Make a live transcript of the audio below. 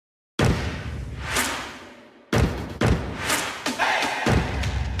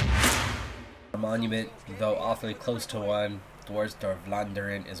Monument, though awfully close to one. Dwarfsdorf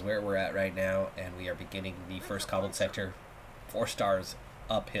Flanders is where we're at right now, and we are beginning the first cobbled sector, 4 stars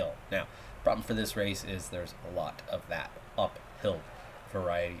uphill. Now, problem for this race is there's a lot of that uphill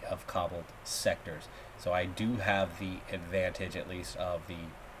variety of cobbled sectors. So I do have the advantage, at least, of the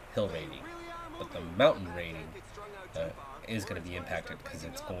hill rating, but the mountain rating is going to be impacted because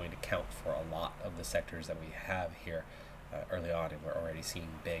it's going to count for a lot of the sectors that we have here early on, and we're already seeing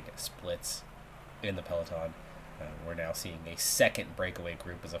big splits in the peloton. We're now seeing a second breakaway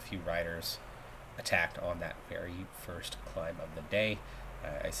group as a few riders attacked on that very first climb of the day.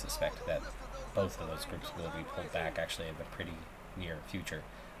 I suspect that both of those groups will be pulled back actually in the pretty near future.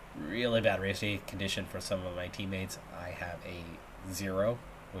 Really bad race day condition for some of my teammates. I have a 0,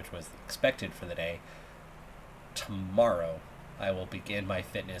 which was expected for the day. Tomorrow I will begin my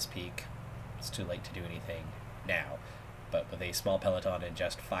fitness peak. It's too late to do anything now, but with a small peloton and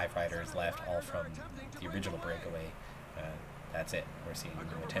just 5 riders left, all from the original breakaway, that's it. We're seeing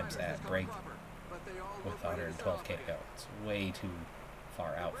new attempts at break with 112k to go. It's way too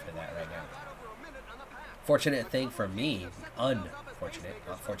far out for that right now. Fortunate thing for me, unfortunate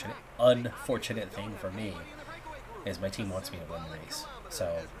thing for me, is my team wants me to win the race.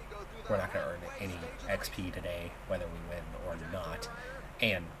 So we're not going to earn any XP today, whether we win or not.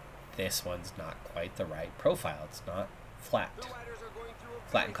 And this one's not quite the right profile. It's not flat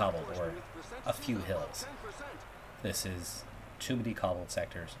and cobbled, or a few hills. This is too many cobbled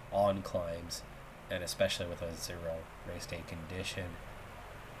sectors on climbs, and especially with a 0 race day condition,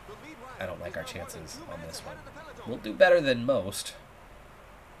 I don't like our chances on this one. We'll do better than most,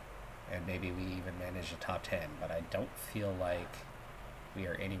 and maybe we even manage a top 10, but I don't feel like we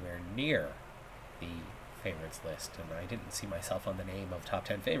are anywhere near the favorites list, and I didn't see myself on the name of top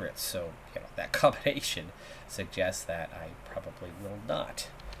 10 favorites, so that combination suggests that I probably will not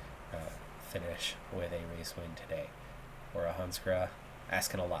finish with a race win today. Or a Hunskra,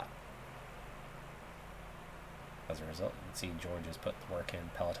 asking a lot. As a result, you can see George has put the work in,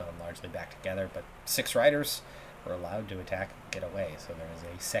 peloton largely back together, but 6 riders were allowed to attack and get away, so there is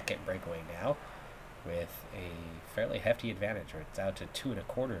a second breakaway now with a fairly hefty advantage. It's out to 2.25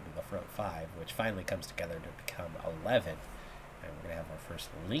 to the front 5, which finally comes together to become 11. And we're going to have our first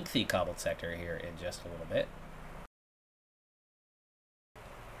lengthy cobbled sector here in just a little bit.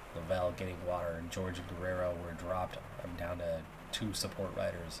 Lavelle getting water, and George and Guerrero were dropped. I'm down to 2 support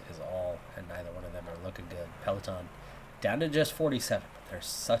riders is all, and neither one of them are looking good. Peloton down to just 47, but there's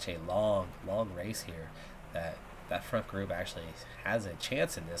such a long race here that that front group actually has a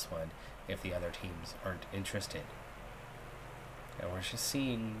chance in this one if the other teams aren't interested. And we're just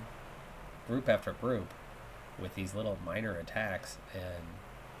seeing group after group with these little minor attacks, and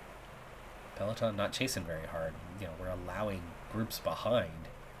peloton not chasing very hard. We're allowing groups behind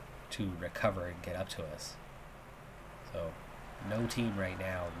to recover and get up to us. So no team right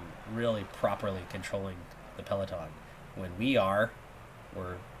now really properly controlling the peloton. When we're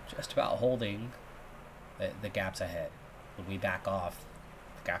just about holding the gaps ahead. When we back off,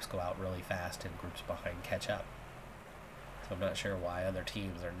 the gaps go out really fast and groups behind catch up. So I'm not sure why other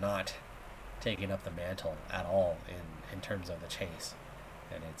teams are not taking up the mantle at all in terms of the chase.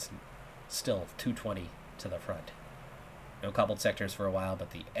 And it's still 220 to the front. No cobbled sectors for a while, but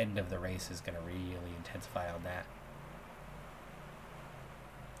the end of the race is going to really intensify on that.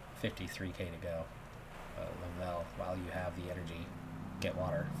 53k to go. Lavelle, while you have the energy, get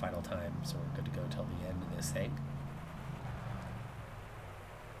water. Final time, so we're good to go till the end of this thing.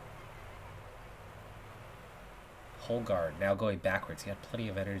 Holgard now going backwards. He had plenty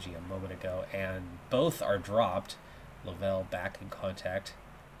of energy a moment ago, and both are dropped. Lavelle back in contact,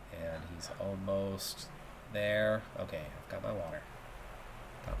 and he's almost there. Okay, I've got my water.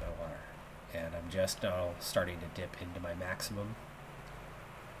 And I'm just now starting to dip into my maximum.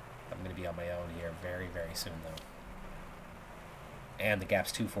 I'm going to be on my own here very, very soon, though. And the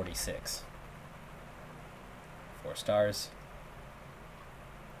gap's 246. 4 stars.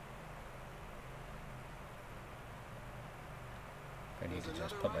 I need to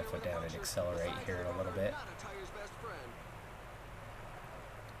just put my foot down and accelerate here a little bit.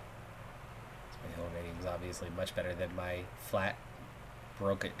 My hill rating is obviously much better than my flat.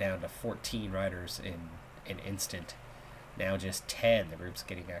 Broke it down to 14 riders in an instant. Now just 10. The group's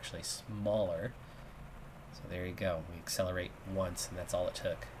getting actually smaller. So there you go. We accelerate once, and that's all it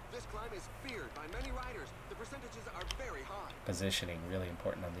took. This climb is feared by many riders. The percentages are very high. Positioning really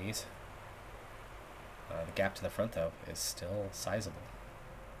important on these. The gap to the front, though, is still sizable.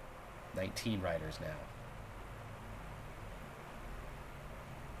 19 riders now.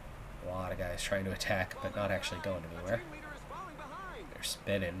 A lot of guys trying to attack, but not actually going anywhere. They're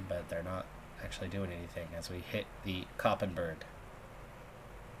spinning, but they're not actually doing anything as we hit the Koppenberg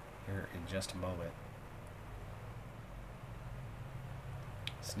here in just a moment.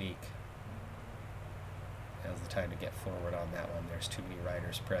 Sneak. Now's the time to get forward on that one. There's too many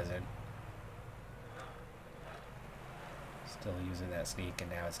riders present. Still using that sneak,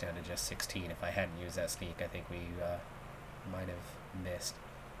 and now it's down to just 16. If I hadn't used that sneak, I think we might have missed.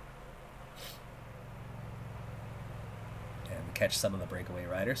 And we catch some of the breakaway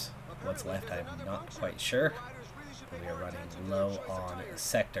riders. What's left, I'm not quite sure. But we are running low on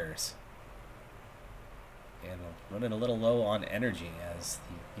sectors. And running a little low on energy as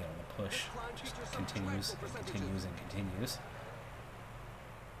the the push just continues and continues and continues.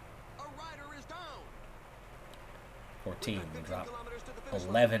 14, we drop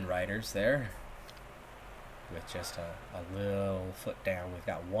 11 riders there with just a little foot down. We've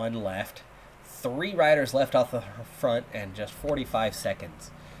got one left. 3 riders left off the front and just 45 seconds.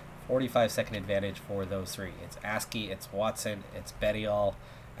 45-second advantage for those 3. It's Askey, it's Watson, it's Bettiol.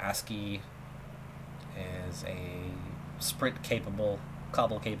 Askey is a sprint capable,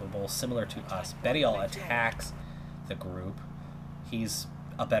 cobble capable, similar to us. Bettiol attacks the group. He's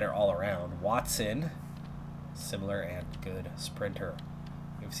a better all-around. Watson, similar and good sprinter.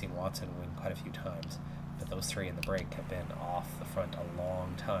 We've seen Watson win quite a few times, but those 3 in the break have been off the front a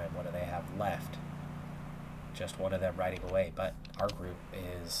long time. What do they have left? Just one of them riding away, but our group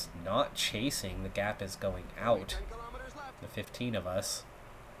is not chasing. The gap is going out. The 15 of us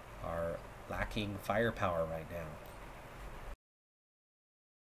are lacking firepower right now.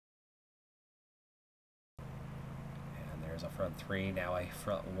 And there's a front 3, now a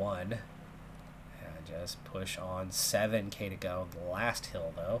front 1. And just push on. 7K to go. The last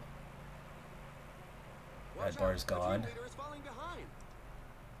hill, though. Red bar's gone.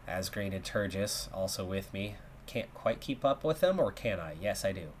 Asgreen and Turgis also with me. Can't quite keep up with them, or can I? Yes,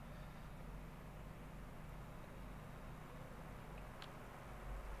 I do.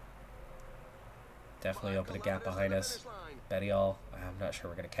 Definitely open a gap behind us. Bettiol, I'm not sure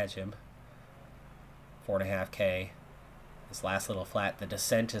we're going to catch him. 4.5K. This last little flat, the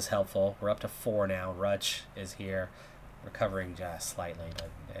descent is helpful. We're up to 4 now. Rutsch is here. Recovering just slightly,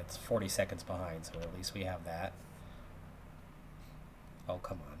 but it's 40 seconds behind, so at least we have that. Oh,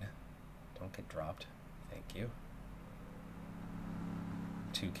 come on. Don't get dropped. Thank you.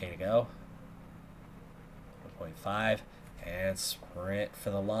 2K to go. 1.5. And sprint for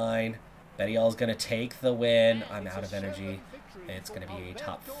the line. Bettiol's going to take the win. I'm out of energy. It's going to be a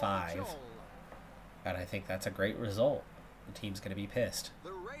top 5. And I think that's a great result. The team's going to be pissed.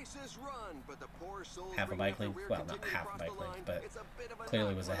 Half a bike length. Well, not half a bike length, but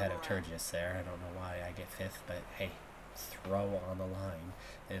clearly was ahead of Turgis there. I don't know why I get 5th, but hey. Throw on the line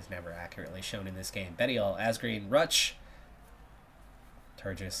is never accurately shown in this game. Bettiol, Asgreen, Rutsch,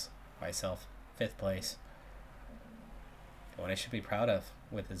 Turgis, myself, 5th place. What I should be proud of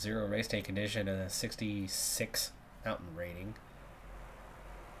with a 0 race day condition and a 66 mountain rating.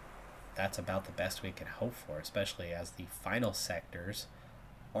 That's about the best we can hope for, especially as the final sectors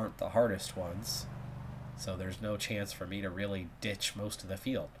aren't the hardest ones. So there's no chance for me to really ditch most of the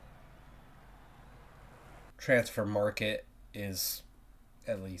field. Transfer market is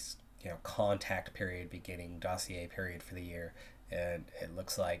at least, contact period beginning, dossier period for the year, and it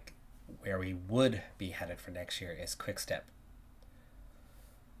looks like where we would be headed for next year is Quickstep.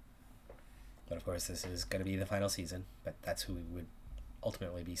 But of course, this is going to be the final season, but that's who we would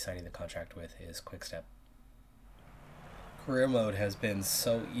ultimately be signing the contract with, is Quickstep. Career mode has been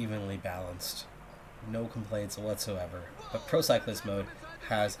so evenly balanced, no complaints whatsoever, but Pro Cyclist mode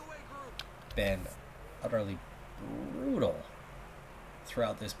has been utterly brutal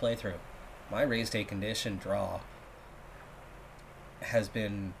throughout this playthrough. My race day condition draw has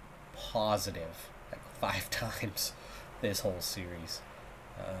been positive like 5 times this whole series,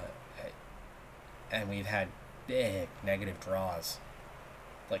 and we've had big negative draws,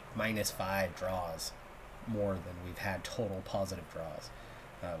 like -5 draws, more than we've had total positive draws.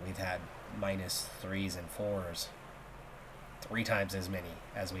 We've had -3s and 4s, 3 times as many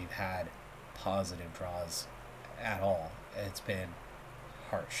as we've had positive draws at all. It's been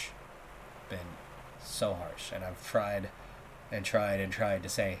harsh, been so harsh, and I've tried and tried and tried to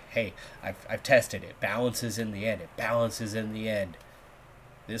say, hey, I've tested it, balances in the end, it balances in the end.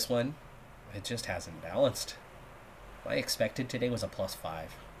 This one, it just hasn't balanced. My expected today was a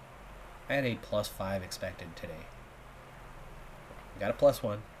 +5. I had a +5 expected today. We got a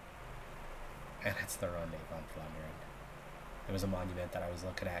 +1, and it's the Rendezvous van Flanders. It was a monument that I was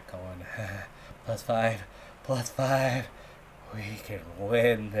looking at going, +5, +5, we can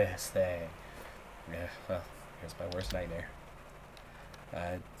win this thing. Yeah, well, here's my worst nightmare.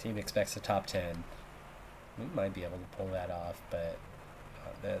 Team expects a top 10. We might be able to pull that off, but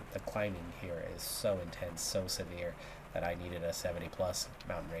the climbing here is so intense, so severe, that I needed a 70 plus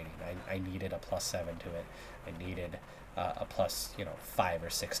mountain rating. I needed a plus 7 to it. I needed a plus, 5 or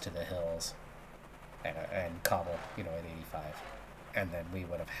 6 to the hills, and cobble, at 85. And then we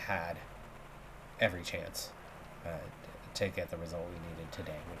would have had every chance to get the result we needed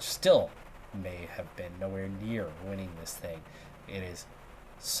today, which still may have been nowhere near winning this thing. It is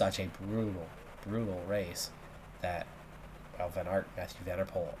such a brutal race that Van Aert and Matthew Van Der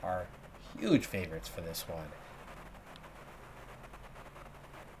Poel are huge favorites for this one.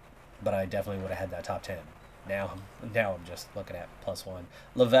 But I definitely would have had that top 10. Now I'm just looking at +1.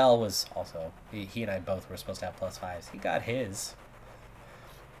 Lavelle was also, he and I both were supposed to have +5s. He got his.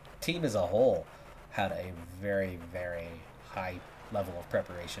 Team as a whole had a very, very high level of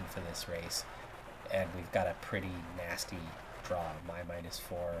preparation for this race. And we've got a pretty nasty draw. My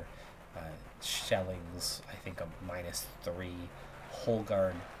 -4. Schelling's, I think, a -3.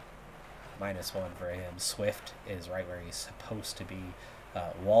 Holgard, -1 for him. Swift is right where he's supposed to be.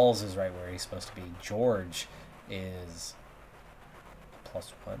 Walls is right where he's supposed to be. George is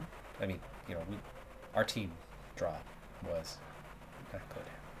 +1. I mean, our team draw was not good.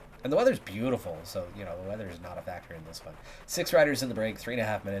 And the weather's beautiful, so, the weather is not a factor in this one. 6 riders in the break,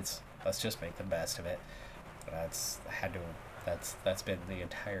 3.5 minutes. Let's just make the best of it. That's been the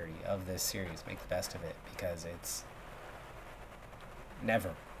entirety of this series. Make the best of it, because it's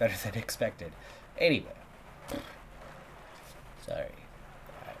never better than expected. Anyway, sorry.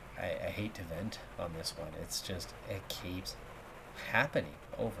 I hate to vent on this one. It's just, it keeps happening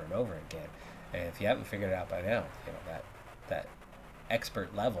over and over again. And if you haven't figured it out by now, that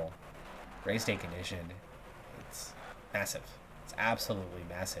expert level race day condition, it's massive. It's absolutely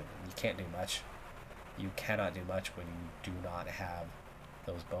massive. You can't do much. You cannot do much when you do not have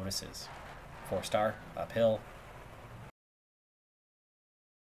those bonuses. 4-star, uphill.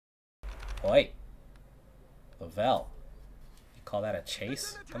 Oi. Lavelle. You call that a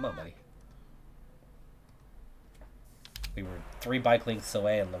chase? Come on, buddy. We were 3 bike lengths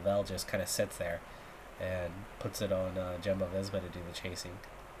away, and Lavelle just kind of sits there and puts it on Jumbo Visma to do the chasing.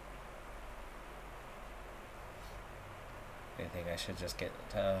 I think I should just get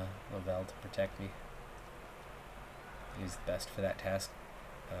Lavelle to protect me. He's the best for that task.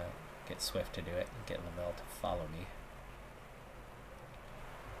 Get Swift to do it, and get Lavelle to follow me.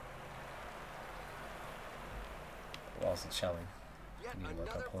 Walls and Schelling. I need to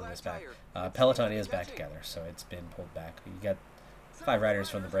work on pulling this back. Peloton is back together, so it's been pulled back. You got 5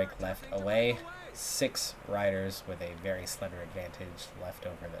 riders from the break left away. 6 riders with a very slender advantage left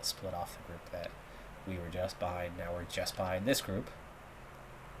over that split off the group that we were just behind. Now we're just behind this group.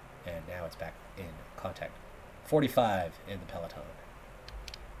 And now it's back in contact. 45 in the peloton.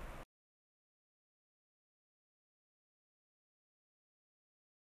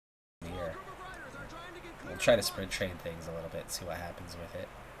 Here. We'll try to sprint train things a little bit, see what happens with it.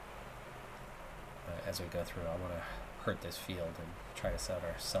 As we go through, I want to hurt this field and try to set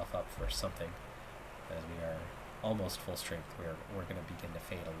ourselves up for something. As we are almost full strength, we're going to begin to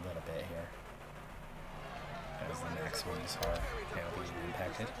fade a little bit here, as the maximums are now being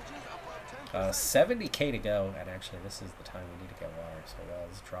impacted. 70k to go, and actually this is the time we need to get water, so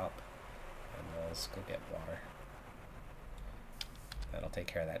Wells drop, and Wells go get water. That'll take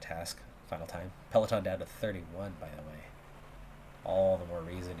care of that task. Final time. Peloton down to 31, by the way. All the more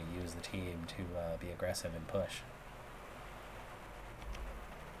reason to use the team to be aggressive and push.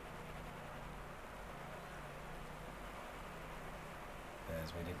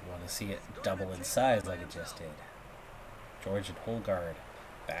 As we didn't want to see it double in size like it just did. George and Holgard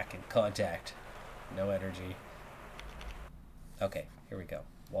back in contact. No energy. Okay, here we go.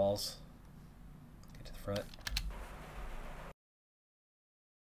 Walls. Get to the front.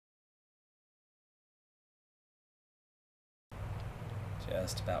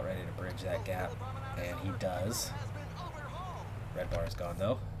 Just about ready to bridge that gap, and he does. Red bar is gone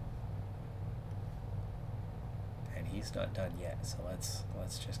though, and he's not done yet. So let's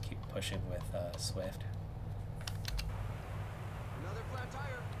just keep pushing with Swift. Another flat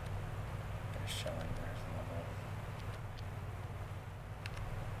tire. There's Schelling, there's Level.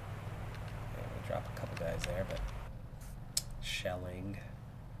 Okay, we drop a couple guys there, but Schelling.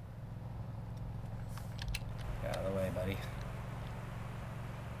 Get out of the way, buddy.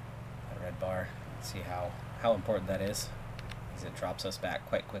 Red bar. Let's see how important that is, as it drops us back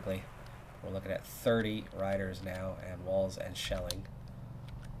quite quickly. We're looking at 30 riders now, and Walls and Schelling.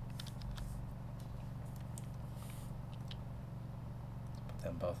 Put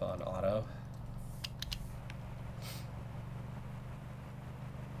them both on auto.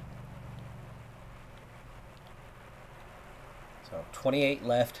 So 28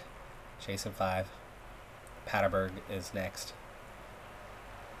 left, chasing 5. Paterberg is next.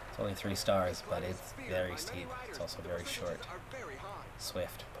 It's only 3 stars, but it's very steep. It's also very short.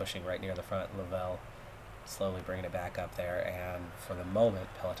 Swift pushing right near the front. Lavelle slowly bringing it back up there, and for the moment,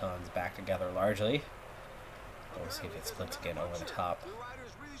 Peloton's back together largely. We'll see if it splits again over the top.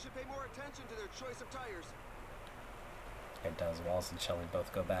 It does. Walls and Shelley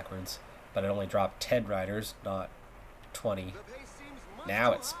both go backwards, but it only dropped 10 riders, not 20.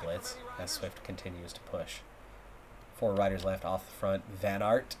 Now it splits as Swift continues to push. 4 riders left off the front. Van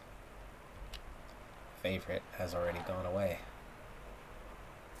Aert, favorite, has already gone away.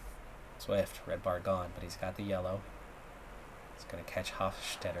 Swift, red bar gone, but he's got the yellow. He's going to catch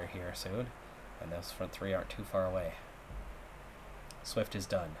Hofstetter here soon, and those front 3 aren't too far away. Swift is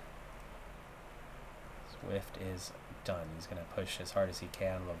done. Swift is done. He's going to push as hard as he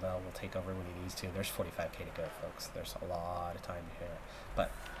can. Lavelle will take over when he needs to. There's 45k to go, folks. There's a lot of time here.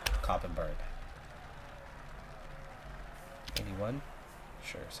 But Koppenberg. 81.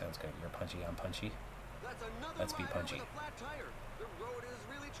 Sure, sounds good. You're punchy, I'm punchy. Let's be punchy. The road is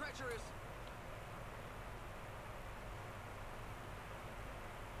really treacherous.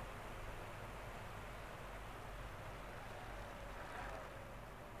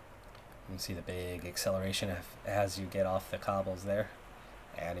 You can see the big acceleration as you get off the cobbles there.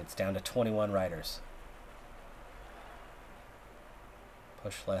 And it's down to 21 riders.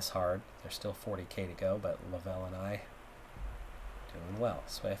 Push less hard. There's still 40k to go, but Lavelle and I doing well.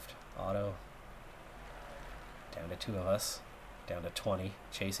 Swift, Otto, down to 2 of us. Down to 20,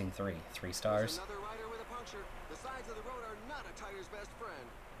 chasing 3. 3 stars. Another rider with a puncture. The sides of the road are not a tire's best friend.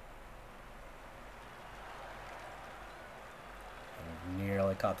 And we've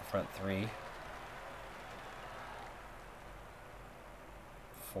nearly caught the front 3.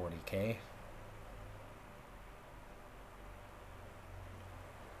 40k.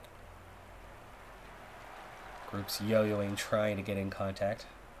 Groups yo-yoing, trying to get in contact.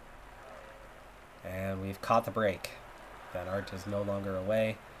 And we've caught the break. Van Aert is no longer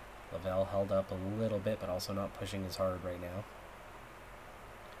away. Lavelle held up a little bit, but also not pushing as hard right now.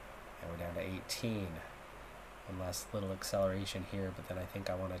 And we're down to 18. One last little acceleration here, but then I think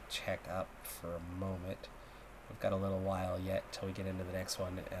I want to check up for a moment. We've got a little while yet till we get into the next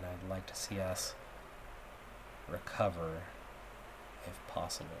one, and I'd like to see us recover if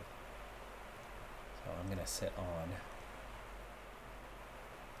possible. So I'm going to sit on.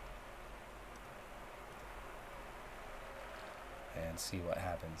 And see what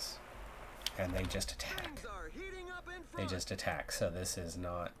happens. And they just attack. They just attack. So this is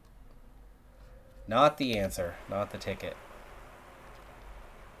not the answer, not the ticket.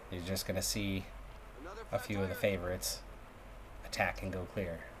 You're just gonna see a few of the favorites attack and go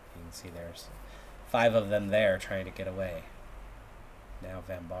clear. You can see there's 5 of them there trying to get away. Now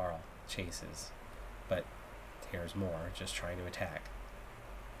Van Barl chases, but here's more just trying to attack.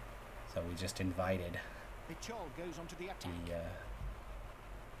 So we just invited goes on to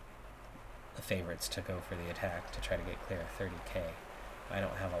the favorites to go for the attack to try to get clear of 30k. I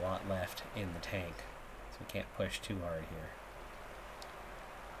don't have a lot left in the tank, so we can't push too hard here.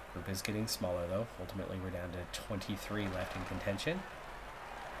 Group is getting smaller though. Ultimately we're down to 23 left in contention.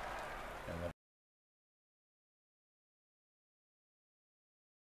 And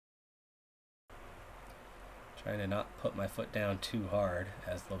trying to not put my foot down too hard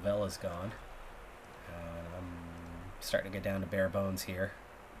as Lavelle is gone. I'm starting to get down to bare bones here.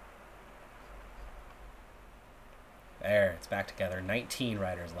 There, it's back together. 19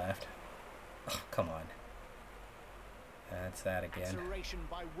 riders left. Oh, come on. That's that again.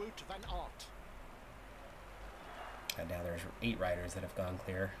 And now there's 8 riders that have gone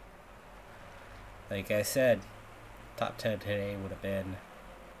clear. Like I said, top 10 today would have been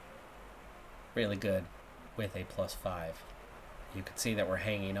really good with a +5. You can see that we're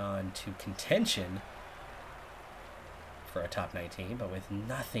hanging on to contention for a top 19, but with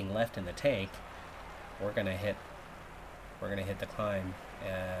nothing left in the tank, we're gonna hit the climb,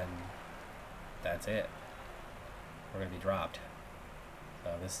 and that's it. We're gonna be dropped.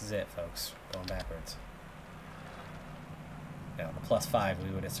 So this is it, folks. Going backwards. Now the +5, we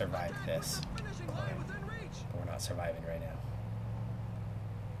would have survived this climb, but we're not surviving right now.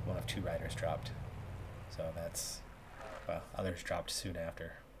 One of 2 riders dropped, so that's, well, others dropped soon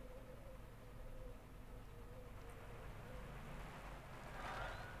after.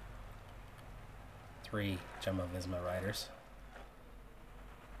 Three Jumbo-Visma riders.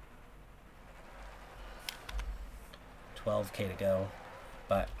 12k to go,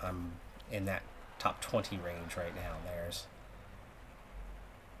 but I'm in that top 20 range right now. There's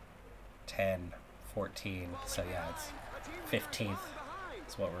 10, 14, so yeah, 15th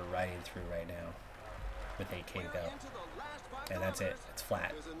is what we're riding through right now with 8K to go. And that's it. It's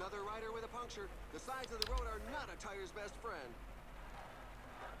flat. There's another rider with a puncture. The sides of the road are not a tire's best friend.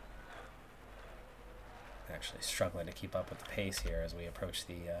 Actually struggling to keep up with the pace here as we approach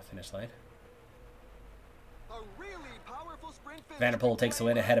the finish line. A really powerful sprint finish. Vanderpool takes the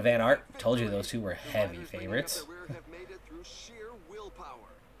win ahead of Van Aert. Told you those two were heavy favorites. The rear have made it through sheer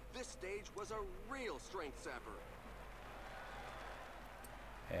willpower. This stage was a real strength sapper.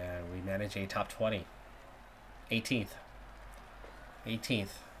 And we manage a top 20. 18th.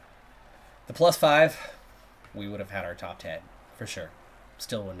 18th. The +5, we would have had our top 10 for sure.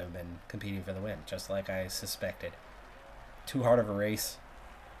 Still wouldn't have been competing for the win, just like I suspected. Too hard of a race.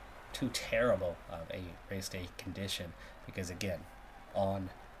 Too terrible of a race day condition. Because again, on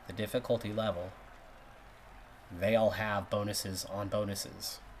the difficulty level, they all have bonuses on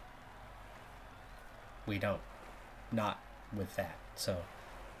bonuses. We don't. Not with that. So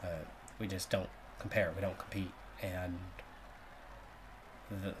we just don't compare. We don't compete. And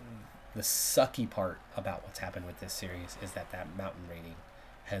the sucky part about what's happened with this series is that mountain rating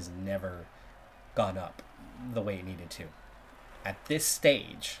has never gone up the way it needed to. At this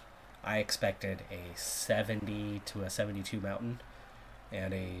stage, I expected a 70 to a 72 mountain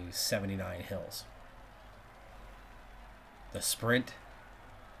and a 79 hills. The sprint,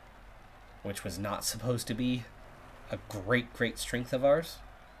 which was not supposed to be a great strength of ours,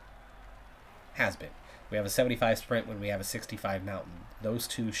 has been. We have a 75 sprint when we have a 65 mountain. Those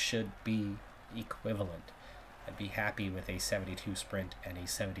two should be equivalent. I'd be happy with a 72 sprint and a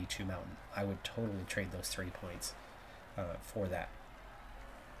 72 mountain. I would totally trade those 3 points for that,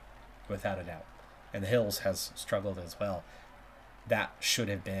 without a doubt. And the hills has struggled as well. That should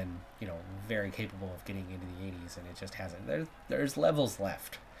have been, very capable of getting into the 80s, and it just hasn't. There's levels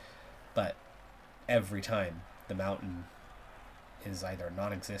left, but every time the mountain is either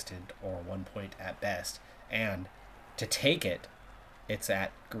non-existent or 1 point at best, and to take it, it's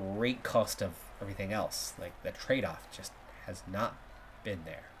at great cost of everything else. Like, the trade-off just has not been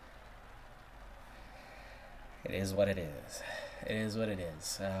there. It is what it is. It is what it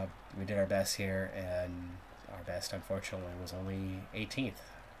is. We did our best here, and our best, unfortunately, was only 18th,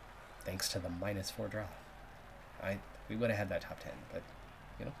 thanks to the -4 draw. We would have had that top 10, but,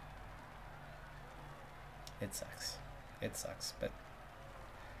 it sucks. It sucks, but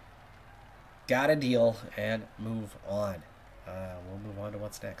gotta deal and move on. We'll move on to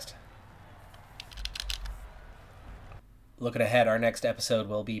what's next. Looking ahead, our next episode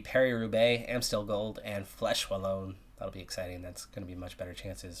will be Paris-Roubaix, Amstel Gold, and Flèche Wallonne. That'll be exciting. That's going to be much better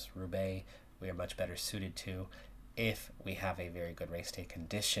chances. Roubaix, we are much better suited to if we have a very good race day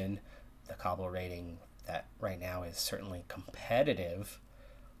condition. The cobble rating that right now is certainly competitive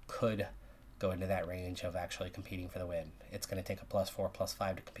could go into that range of actually competing for the win. It's going to take a +4,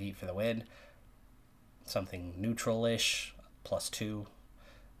 +5 to compete for the win. Something neutral-ish, +2.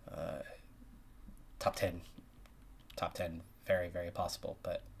 Top 10. Top 10, very, very possible.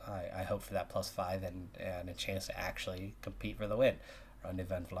 But I hope for that +5 and a chance to actually compete for the win. Ronde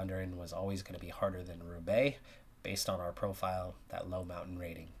van Vlaanderen was always going to be harder than Roubaix based on our profile, that low mountain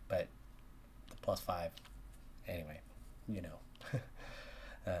rating. But the +5, anyway,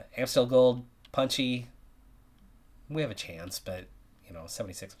 Amstel Gold, punchy. We have a chance, but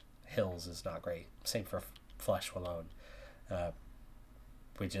 76 hills is not great. Same for Flèche Wallonne.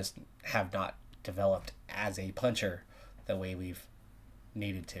 We just have not developed as a puncher the way we've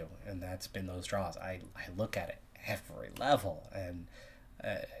needed to, and that's been those draws. I look at it every level, and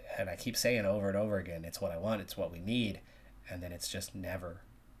I keep saying over and over again, it's what I want, it's what we need, and then it's just never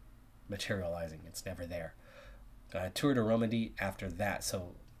materializing. It's never there. Tour de Romandie after that,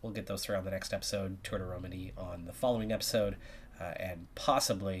 so we'll get those throughout the next episode. Tour de Romandie on the following episode, and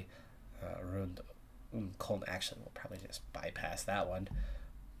possibly actually, we'll probably just bypass that one,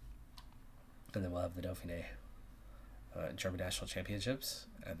 and then we'll have the Dauphiné, German National Championships,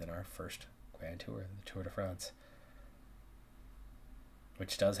 and then our first Grand Tour, the Tour de France,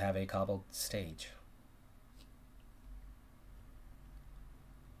 which does have a cobbled stage.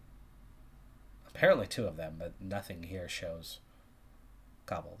 Apparently 2 of them, but nothing here shows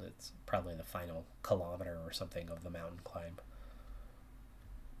cobbled. It's probably the final kilometer or something of the mountain climb.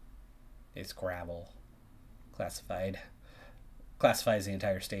 It's gravel. Classifies the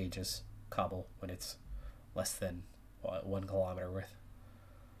entire stage as cobble when it's less than 1 kilometer worth.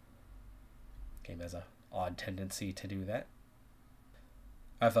 Game has a odd tendency to do that.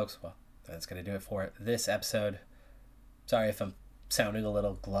 Alright, folks, well, that's going to do it for this episode. Sorry if I'm sounding a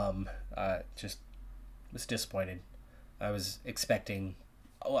little glum. Just was disappointed. I was expecting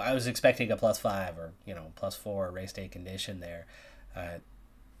well, I was expecting a +5 or, you know, +4 race day condition there. And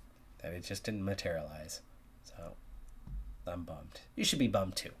it just didn't materialize. So I'm bummed. You should be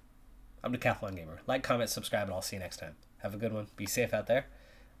bummed too. I'm Decathlon Gamer. Like, comment, subscribe, and I'll see you next time. Have a good one. Be safe out there.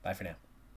 Bye for now.